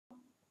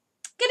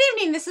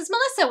evening, this is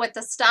Melissa with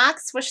the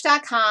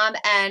StockSwoosh.com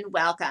and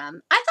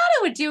welcome. I thought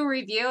I would do a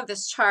review of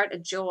this chart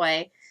of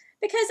Joy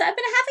because I've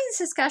been having this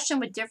discussion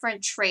with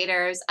different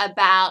traders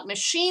about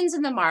machines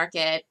in the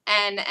market,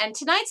 and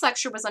tonight's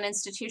lecture was on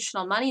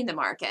institutional money in the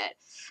market.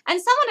 And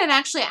someone had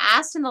actually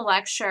asked in the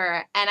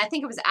lecture, and I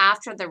think it was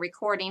after the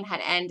recording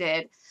had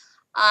ended,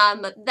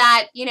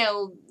 that,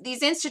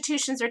 these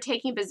institutions are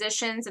taking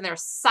positions and they're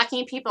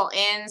sucking people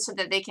in so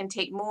that they can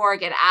take more,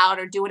 get out,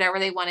 or do whatever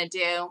they want to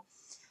do.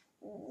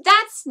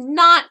 That's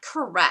not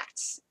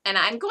correct, and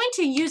I'm going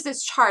to use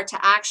this chart to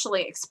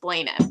actually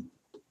explain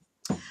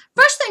it.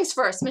 First things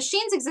first,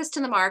 machines exist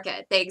in the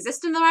market. They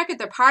exist in the market.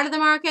 They're part of the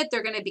market.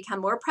 They're going to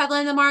become more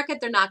prevalent in the market.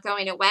 They're not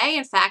going away.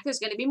 In fact, there's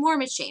going to be more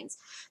machines.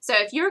 So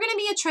if you're going to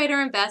be a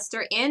trader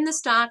investor in the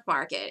stock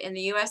market, in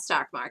the U.S.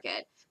 stock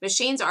market,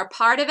 machines are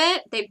part of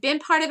it. They've been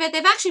part of it.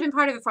 They've actually been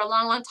part of it for a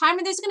long, long time,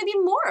 and there's going to be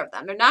more of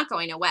them. They're not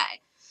going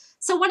away.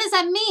 So what does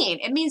that mean?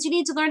 It means you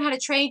need to learn how to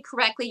trade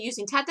correctly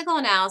using technical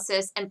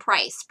analysis and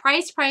price.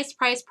 Price.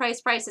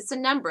 It's the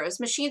numbers.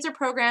 Machines are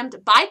programmed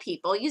by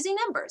people using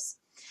numbers.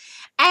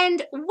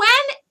 And when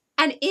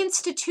an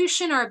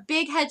institution or a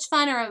big hedge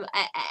fund or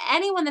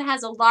anyone that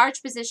has a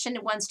large position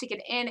and wants to get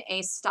in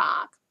a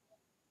stock,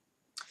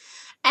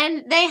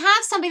 and they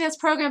have something that's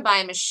programmed by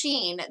a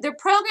machine, they're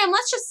programmed,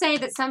 let's just say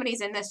that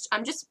somebody's in this,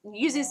 I'm just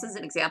using this as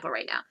an example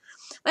right now.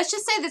 Let's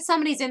just say that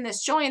somebody's in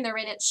this Joy and they're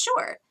in it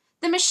short.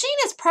 The machine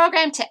is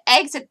programmed to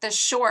exit the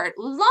short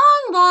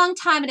long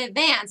time in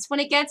advance when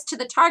it gets to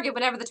the target,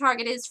 whatever the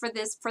target is for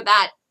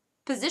that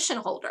position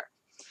holder.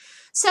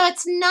 So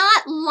it's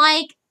not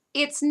like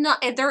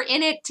they're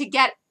in it to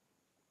get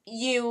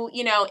you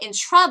in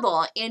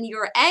trouble in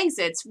your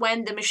exits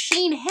when the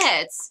machine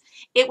hits.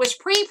 It was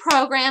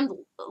pre-programmed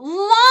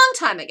long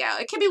time ago.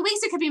 It could be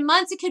weeks, it could be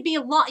months, it could be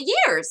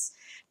years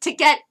to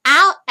get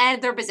out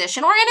of their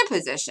position or in a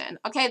position.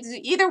 Okay,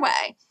 either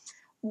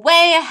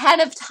way ahead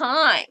of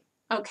time.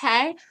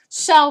 Okay,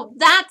 so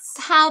that's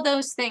how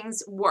those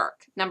things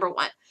work, number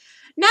one.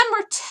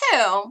 Number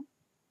two,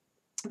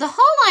 the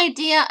whole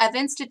idea of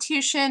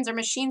institutions or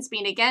machines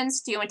being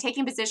against you and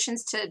taking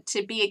positions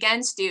to be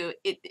against you,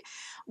 it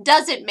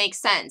doesn't make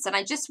sense. And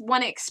I just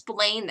want to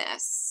explain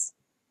this.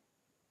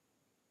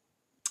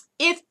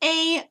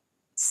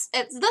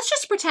 Let's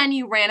just pretend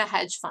you ran a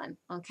hedge fund,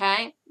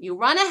 okay? You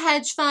run a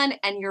hedge fund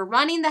and you're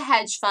running the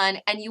hedge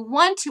fund and you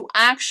want to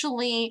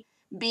actually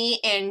be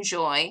in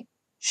Joy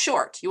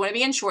short. You want to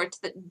be in short to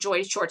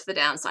the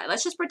downside.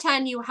 Let's just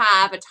pretend you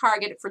have a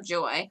target for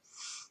Joy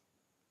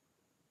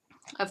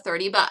of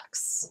 $30,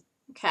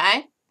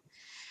 okay?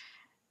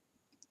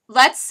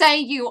 Let's say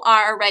you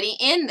are already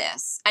in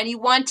this and you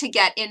want to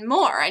get in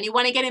more and you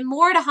want to get in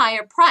more at a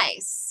higher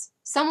price.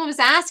 Someone was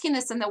asking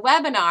this in the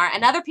webinar,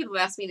 and other people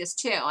have asked me this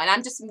too, and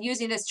I'm just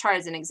using this chart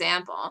as an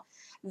example,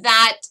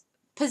 that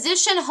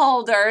position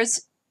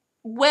holders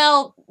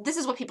this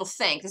is what people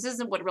think. This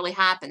isn't what really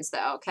happens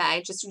though,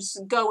 okay?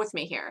 Just go with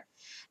me here.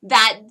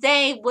 That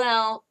they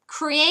will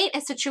create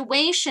a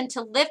situation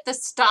to lift the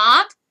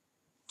stock,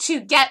 to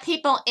get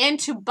people in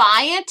to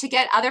buy it, to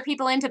get other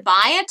people in to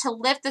buy it, to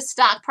lift the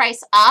stock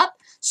price up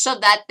so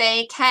that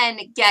they can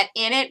get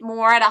in it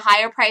more at a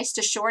higher price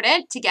to short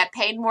it, to get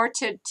paid more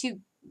to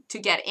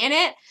get in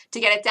it, to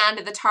get it down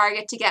to the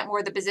target, to get more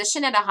of the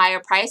position at a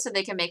higher price so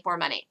they can make more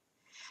money.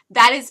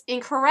 That is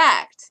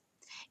incorrect.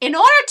 In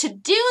order to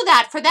do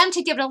that, for them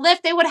to give it a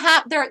lift, they would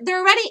have, they're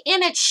already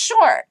in it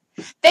short.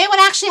 They would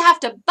actually have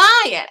to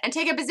buy it and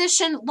take a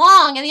position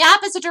long in the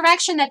opposite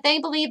direction that they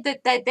believe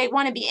that they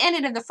want to be in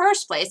it in the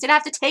first place. They'd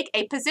have to take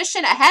a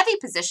heavy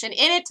position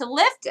in it to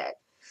lift it.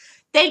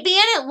 They'd be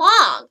in it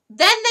long.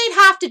 Then they'd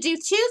have to do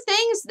two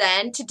things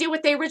then to do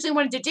what they originally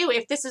wanted to do,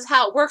 if this is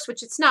how it works,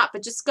 which it's not,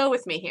 but just go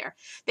with me here.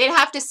 They'd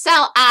have to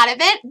sell out of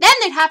it, then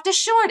they'd have to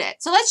short it.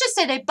 So let's just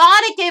say they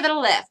bought it, gave it a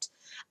lift.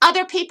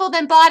 Other people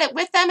then bought it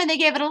with them and they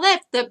gave it a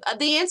lift.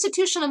 The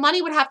institutional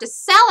money would have to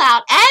sell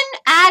out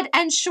and add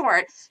and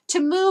short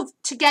to move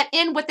to get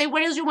in what they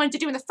originally wanted to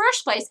do in the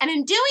first place. And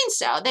in doing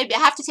so, they'd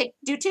have to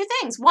do two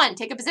things. One,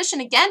 take a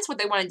position against what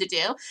they wanted to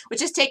do,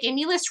 which is take a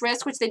needless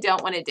risk, which they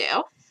don't want to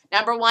do.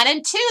 Number one.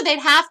 And two, they'd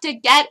have to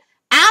get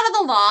out of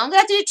the long. They'd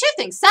have to do two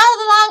things. Sell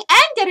the long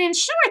and get in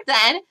short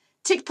then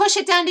to push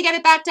it down to get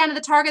it back down to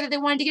the target that they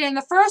wanted to get in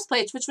the first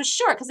place, which was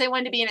short because they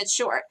wanted to be in it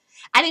short.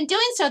 And in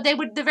doing so,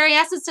 the very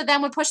essence of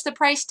them would push the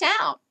price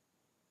down.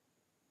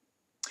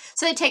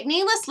 So they take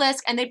needless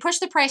risk and they push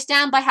the price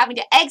down by having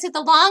to exit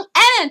the long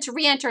and to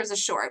re-enter as a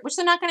short, which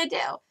they're not going to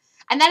do.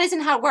 And that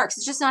isn't how it works.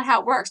 It's just not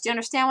how it works. Do you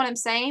understand what I'm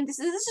saying? This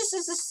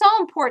is so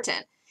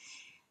important.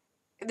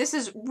 This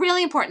is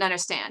really important to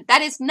understand.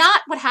 That is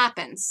not what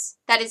happens.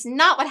 That is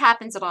not what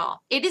happens at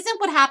all. It isn't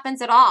what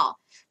happens at all.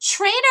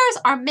 Traders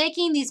are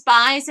making these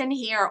buys in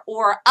here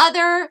or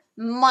other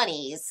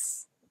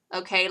monies,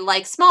 okay,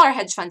 like smaller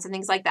hedge funds and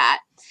things like that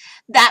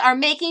are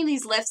making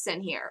these lifts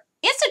in here.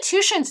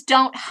 Institutions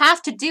don't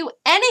have to do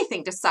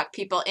anything to suck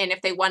people in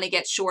if they want to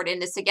get short in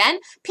this again.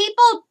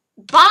 People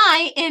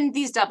buy in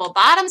these double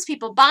bottoms.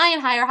 People buy in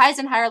higher highs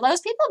and higher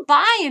lows. People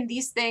buy in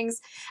these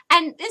things.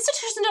 And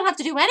institutions don't have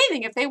to do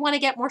anything. If they want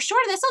to get more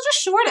short of this, they'll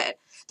just short it.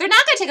 They're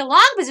not going to take a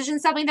long position,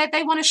 something that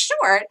they want to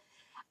short,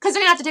 because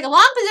they're going to have to take a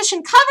long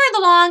position, cover the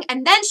long,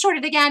 and then short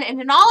it again.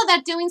 And in all of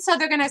that doing so,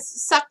 they're going to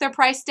suck their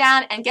price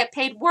down and get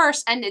paid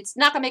worse, and it's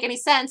not going to make any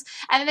sense.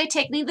 And then they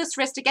take needless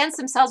risk against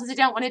themselves, which they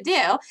don't want to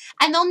do.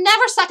 And they'll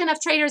never suck enough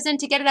traders in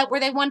to get it up where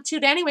they want to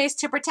anyways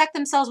to protect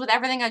themselves with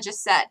everything I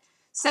just said.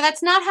 So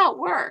that's not how it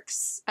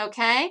works,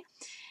 okay?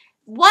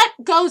 What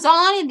goes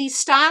on in these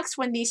stocks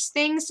when these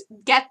things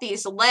get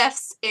these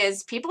lifts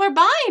is people are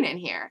buying in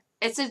here.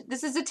 This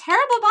is a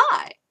terrible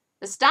buy.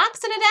 The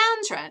stock's in a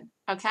downtrend,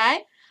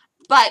 okay?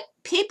 But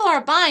people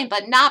are buying,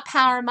 but not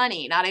power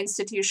money, not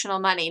institutional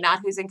money,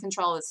 not who's in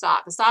control of the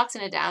stock. The stock's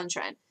in a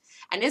downtrend.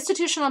 And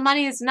institutional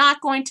money is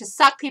not going to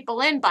suck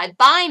people in by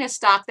buying a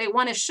stock they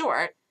want to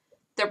short.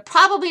 They're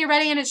probably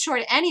already in a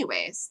short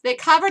anyways. They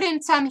covered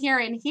in some here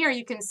and here,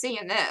 you can see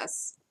in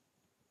this.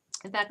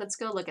 In fact, let's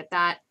go look at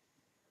that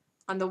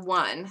on the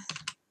 1.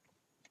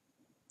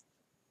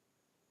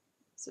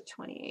 So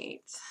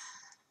 28.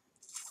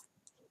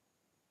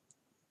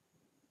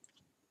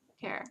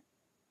 Here.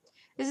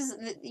 This is,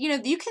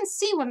 you can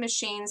see when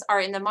machines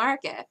are in the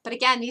market. But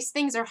again, these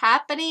things are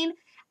happening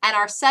and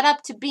are set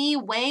up to be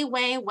way,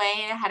 way,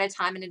 way ahead of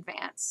time in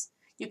advance.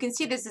 You can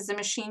see this is a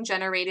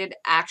machine-generated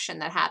action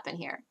that happened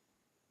here.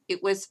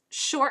 It was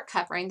short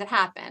covering that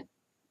happened.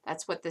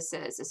 That's what this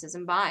is. This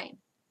isn't buying.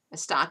 The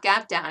stock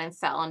gapped down and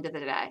fell under the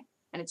day,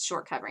 and it's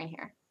short covering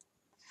here.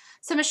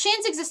 So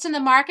machines exist in the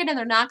market, and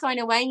they're not going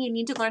away, and you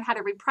need to learn how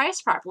to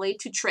reprice properly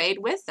to trade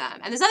with them.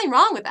 And there's nothing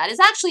wrong with that. It's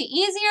actually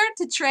easier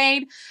to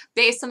trade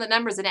based on the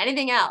numbers than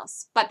anything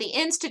else. But the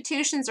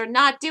institutions are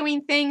not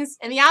doing things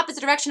in the opposite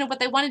direction of what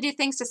they want to do,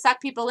 things to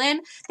suck people in.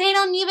 They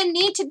don't even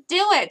need to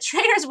do it.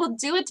 Traders will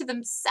do it to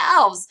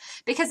themselves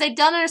because they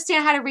don't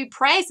understand how to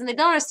reprice, and they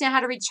don't understand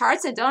how to read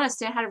charts, and they don't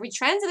understand how to read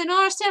trends, and they don't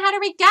understand how to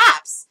read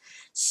gaps.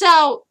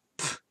 So,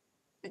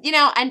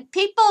 and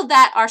people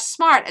that are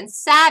smart and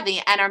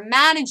savvy and are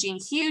managing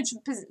huge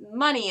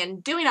money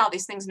and doing all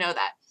these things know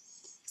that.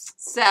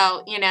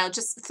 So,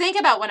 just think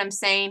about what I'm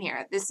saying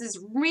here. This is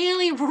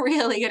really,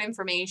 really good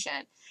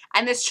information.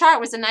 And this chart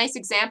was a nice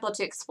example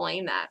to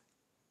explain that.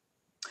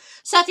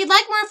 So if you'd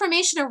like more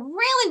information or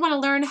really want to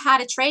learn how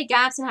to trade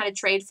gaps and how to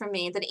trade from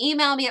me, then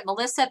email me at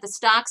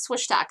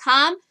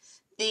melissa@thestockswoosh.com.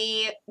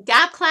 The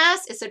gap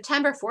class is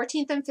September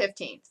 14th and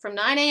 15th from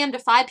 9 a.m. to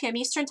 5 p.m.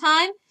 Eastern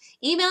Time.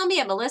 Email me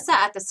at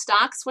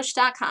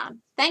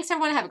melissa@thestockswoosh.com. Thanks,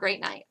 everyone. Have a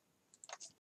great night.